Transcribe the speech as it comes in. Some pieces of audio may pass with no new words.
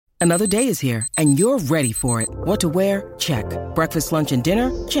Another day is here, and you're ready for it. What to wear? Check. Breakfast, lunch, and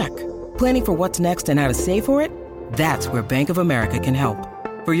dinner? Check. Planning for what's next and how to save for it? That's where Bank of America can help.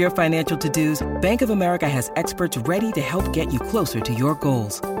 For your financial to-dos, Bank of America has experts ready to help get you closer to your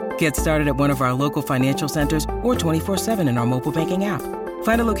goals. Get started at one of our local financial centers or 24/7 in our mobile banking app.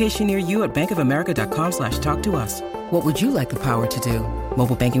 Find a location near you at bankofamerica.com/talktous. What would you like the power to do?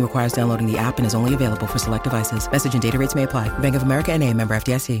 Mobile banking requires downloading the app and is only available for select devices. Message and data rates may apply. Bank of America N.A., member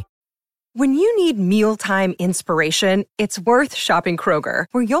FDIC. When you need mealtime inspiration, it's worth shopping Kroger,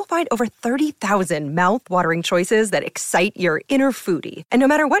 where you'll find over 30,000 mouth-watering choices that excite your inner foodie. And no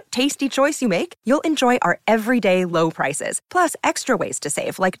matter what tasty choice you make, you'll enjoy our everyday low prices, plus extra ways to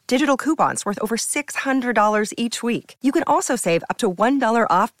save, like digital coupons worth over $600 each week. You can also save up to $1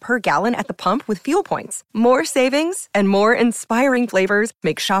 off per gallon at the pump with fuel points. More savings and more inspiring flavors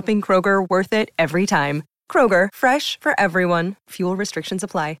make shopping Kroger worth it every time. Kroger, fresh for everyone. Fuel restrictions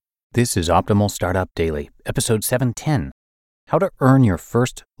apply. This is Optimal Startup Daily, episode 710, How to Earn Your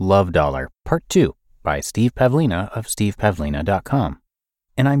First Love Dollar, Part 2, by Steve Pavlina of stevepavlina.com.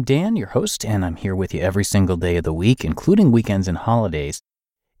 And I'm Dan, your host, and I'm here with you every single day of the week, including weekends and holidays.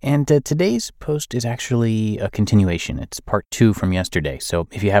 And today's post is actually a continuation. It's Part 2 from yesterday, so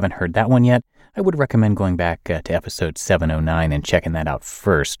if you haven't heard that one yet, I would recommend going back to episode 709 and checking that out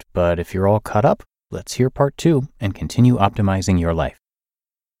first. But if you're all caught up, let's hear Part 2 and continue optimizing your life.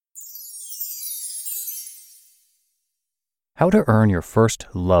 How to Earn Your First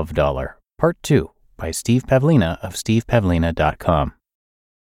Love Dollar, Part 2, by Steve Pavlina of stevepavlina.com.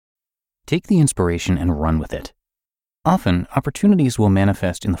 Take the inspiration and run with it. Often, opportunities will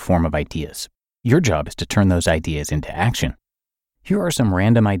manifest in the form of ideas. Your job is to turn those ideas into action. Here are some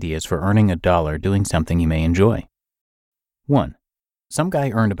random ideas for earning $1 doing something you may enjoy. 1. Some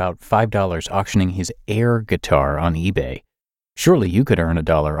guy earned about $5 auctioning his air guitar on eBay. Surely you could earn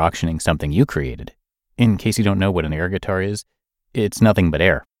 $1 auctioning something you created. In case you don't know what an air guitar is, it's nothing but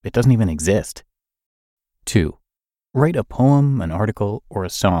air. It doesn't even exist. 2. Write a poem, an article, or a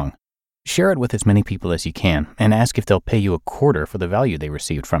song. Share it with as many people as you can and ask if they'll pay you $0.25 for the value they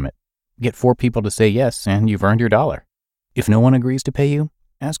received from it. Get 4 people to say yes and you've earned your $1. If no one agrees to pay you,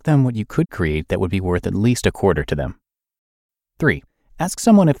 ask them what you could create that would be worth at least $0.25 to them. 3. Ask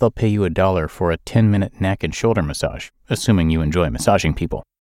someone if they'll pay you $1 for a 10-minute neck and shoulder massage, assuming you enjoy massaging people.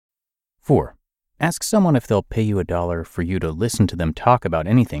 4. Ask someone if they'll pay you $1 for you to listen to them talk about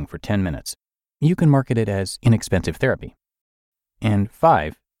anything for 10 minutes. You can market it as inexpensive therapy. And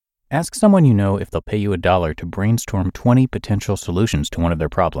 5, ask someone you know if they'll pay you $1 to brainstorm 20 potential solutions to one of their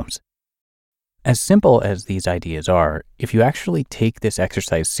problems. As simple as these ideas are, if you actually take this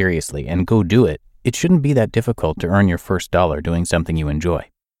exercise seriously and go do it, it shouldn't be that difficult to earn your first $1 doing something you enjoy.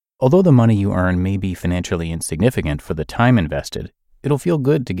 Although the money you earn may be financially insignificant for the time invested, it'll feel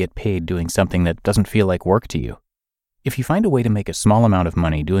good to get paid doing something that doesn't feel like work to you. If you find a way to make a small amount of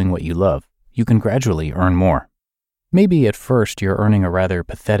money doing what you love, you can gradually earn more. Maybe at first you're earning a rather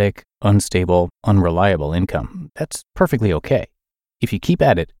pathetic, unstable, unreliable income. That's perfectly okay. If you keep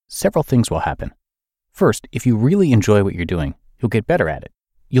at it, several things will happen. First, if you really enjoy what you're doing, you'll get better at it.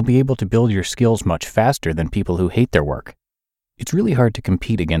 You'll be able to build your skills much faster than people who hate their work. It's really hard to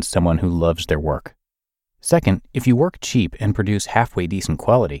compete against someone who loves their work. Second, if you work cheap and produce halfway decent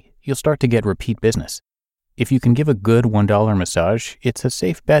quality, you'll start to get repeat business. If you can give a good $1 massage, it's a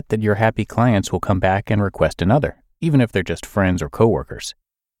safe bet that your happy clients will come back and request another, even if they're just friends or coworkers.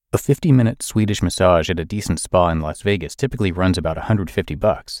 A 50-minute Swedish massage at a decent spa in Las Vegas typically runs about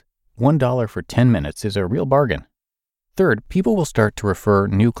 $150. $1 for 10 minutes is a real bargain. Third, people will start to refer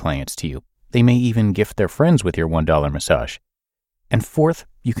new clients to you. They may even gift their friends with your $1 massage. And fourth,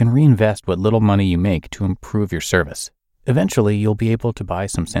 you can reinvest what little money you make to improve your service. Eventually, you'll be able to buy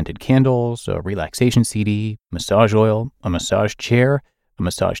some scented candles, a relaxation CD, massage oil, a massage chair, a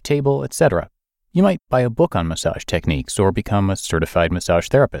massage table, etc. You might buy a book on massage techniques or become a certified massage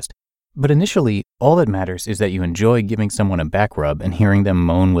therapist. But initially, all that matters is that you enjoy giving someone a back rub and hearing them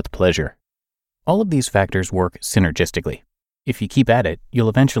moan with pleasure. All of these factors work synergistically. If you keep at it, you'll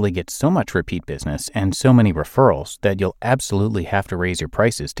eventually get so much repeat business and so many referrals that you'll absolutely have to raise your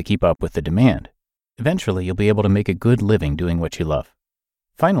prices to keep up with the demand. Eventually, you'll be able to make a good living doing what you love.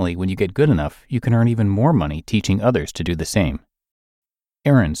 Finally, when you get good enough, you can earn even more money teaching others to do the same.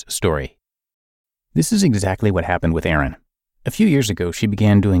 Erin's story. This is exactly what happened with Erin. A few years ago, she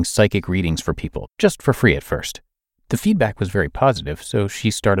began doing psychic readings for people, just for free at first. The feedback was very positive, so she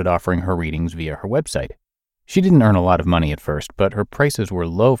started offering her readings via her website. She didn't earn a lot of money at first, but her prices were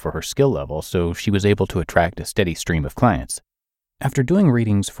low for her skill level, so she was able to attract a steady stream of clients. After doing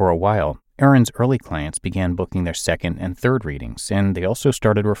readings for a while, Erin's early clients began booking their second and third readings, and they also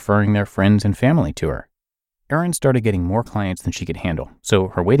started referring their friends and family to her. Erin started getting more clients than she could handle, so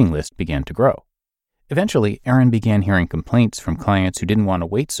her waiting list began to grow. Eventually, Erin began hearing complaints from clients who didn't want to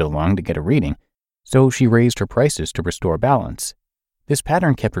wait so long to get a reading, so she raised her prices to restore balance. This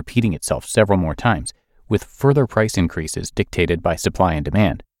pattern kept repeating itself several more times, with further price increases dictated by supply and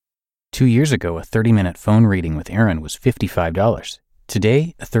demand. 2 years ago, a 30-minute phone reading with Erin was $55.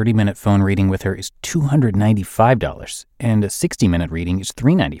 Today, a 30-minute phone reading with her is $295, and a 60-minute reading is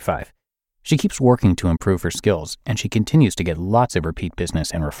 $395. She keeps working to improve her skills, and she continues to get lots of repeat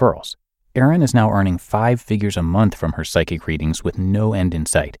business and referrals. Erin is now earning 5 figures a month from her psychic readings with no end in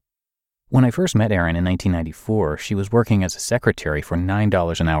sight. When I first met Erin in 1994, she was working as a secretary for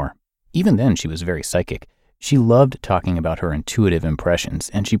 $9 an hour. Even then, she was very psychic. She loved talking about her intuitive impressions,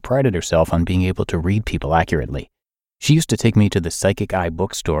 and she prided herself on being able to read people accurately. She used to take me to the Psychic Eye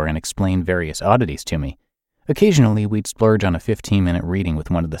bookstore and explain various oddities to me. Occasionally, we'd splurge on a 15-minute reading with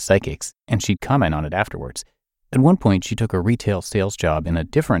one of the psychics, and she'd comment on it afterwards. At one point, she took a retail sales job in a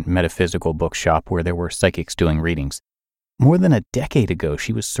different metaphysical bookshop where there were psychics doing readings. More than a decade ago,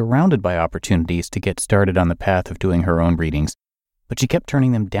 she was surrounded by opportunities to get started on the path of doing her own readings, but she kept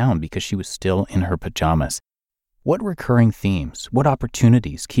turning them down because she was still in her pajamas. What recurring themes, what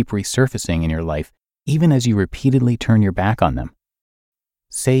opportunities keep resurfacing in your life even as you repeatedly turn your back on them?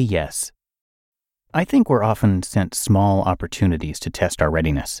 Say yes. I think we're often sent small opportunities to test our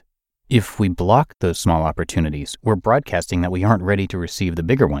readiness. If we block those small opportunities, we're broadcasting that we aren't ready to receive the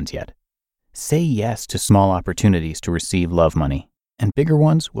bigger ones yet. Say yes to small opportunities to receive love money, and bigger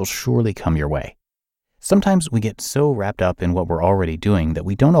ones will surely come your way. Sometimes we get so wrapped up in what we're already doing that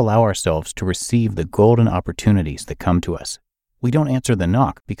we don't allow ourselves to receive the golden opportunities that come to us. We don't answer the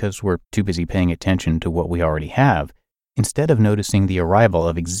knock because we're too busy paying attention to what we already have, instead of noticing the arrival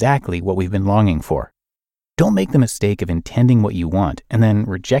of exactly what we've been longing for. Don't make the mistake of intending what you want and then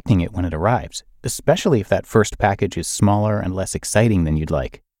rejecting it when it arrives, especially if that first package is smaller and less exciting than you'd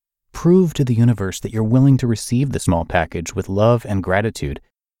like. Prove to the universe that you're willing to receive the small package with love and gratitude,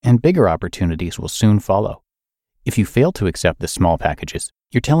 and bigger opportunities will soon follow. If you fail to accept the small packages,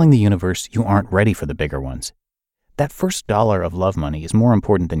 you're telling the universe you aren't ready for the bigger ones. That first dollar of love money is more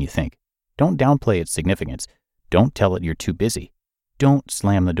important than you think. Don't downplay its significance. Don't tell it you're too busy. Don't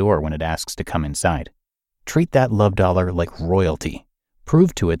slam the door when it asks to come inside. Treat that love dollar like royalty.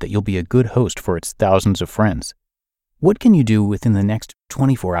 Prove to it that you'll be a good host for its thousands of friends. What can you do within the next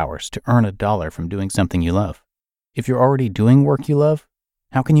 24 hours to earn $1 from doing something you love? If you're already doing work you love,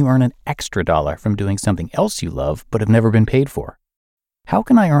 how can you earn an extra $1 from doing something else you love but have never been paid for? How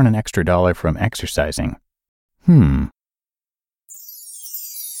can I earn an extra $1 from exercising?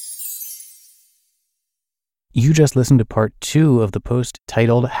 You just listened to part 2 of the post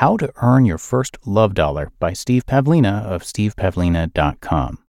titled How to Earn Your First Love Dollar by Steve Pavlina of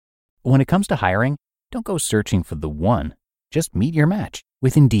stevepavlina.com. When it comes to hiring, don't go searching for the one. Just meet your match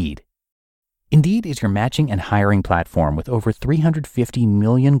with Indeed. Indeed is your matching and hiring platform with over 350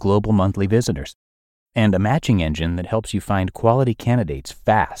 million global monthly visitors and a matching engine that helps you find quality candidates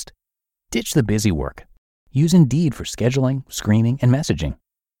fast. Ditch the busy work. Use Indeed for scheduling, screening, and messaging.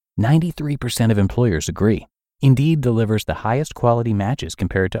 93% of employers agree. Indeed delivers the highest quality matches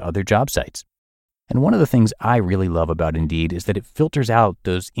compared to other job sites. And one of the things I really love about Indeed is that it filters out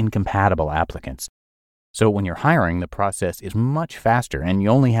those incompatible applicants. So when you're hiring, the process is much faster and you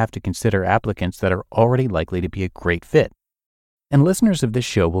only have to consider applicants that are already likely to be a great fit. And listeners of this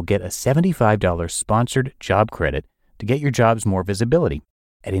show will get a $75 sponsored job credit to get your jobs more visibility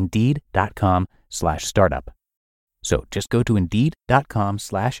at Indeed.com/startup. So just go to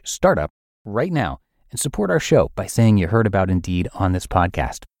Indeed.com/startup right now and support our show by saying you heard about Indeed on this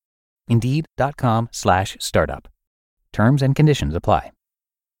podcast. Indeed.com/startup. Terms and conditions apply.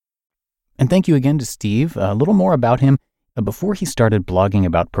 And thank you again to Steve. A little more about him. Before he started blogging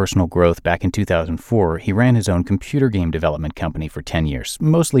about personal growth back in 2004, he ran his own computer game development company for 10 years,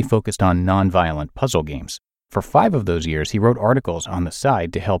 mostly focused on non-violent puzzle games. For 5 of those years, he wrote articles on the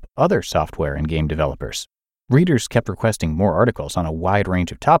side to help other software and game developers. Readers kept requesting more articles on a wide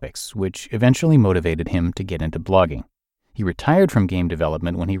range of topics, which eventually motivated him to get into blogging. He retired from game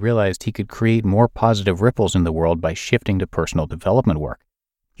development when he realized he could create more positive ripples in the world by shifting to personal development work.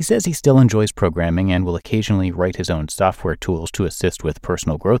 He says he still enjoys programming and will occasionally write his own software tools to assist with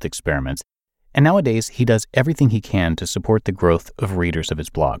personal growth experiments. And nowadays, he does everything he can to support the growth of readers of his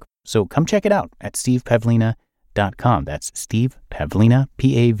blog. So come check it out at stevepavlina.com. That's Steve Pavlina,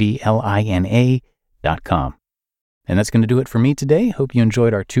 Pavlina.com. And that's going to do it for me today. Hope you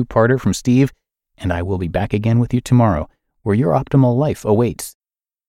enjoyed our 2-parter from Steve, and I will be back again with you tomorrow, where your optimal life awaits.